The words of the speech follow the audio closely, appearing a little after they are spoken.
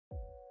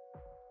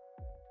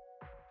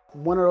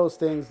One of those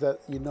things that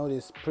you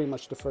notice pretty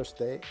much the first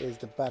day is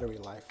the battery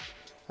life.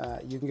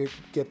 You can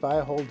get by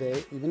a whole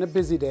day, even a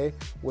busy day,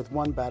 with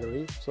one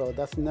battery, so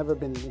that's never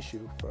been an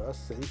issue for us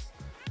since.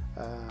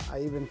 I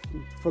even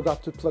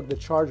forgot to plug the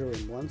charger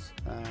in once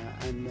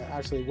and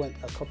actually went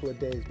a couple of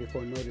days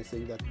before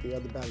noticing that the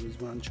other batteries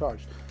were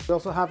uncharged. We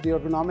also have the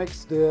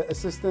ergonomics. The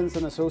assistants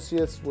and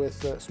associates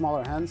with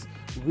smaller hands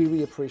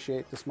really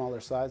appreciate the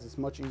smaller size. It's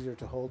much easier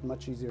to hold,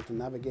 much easier to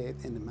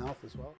navigate in the mouth as well.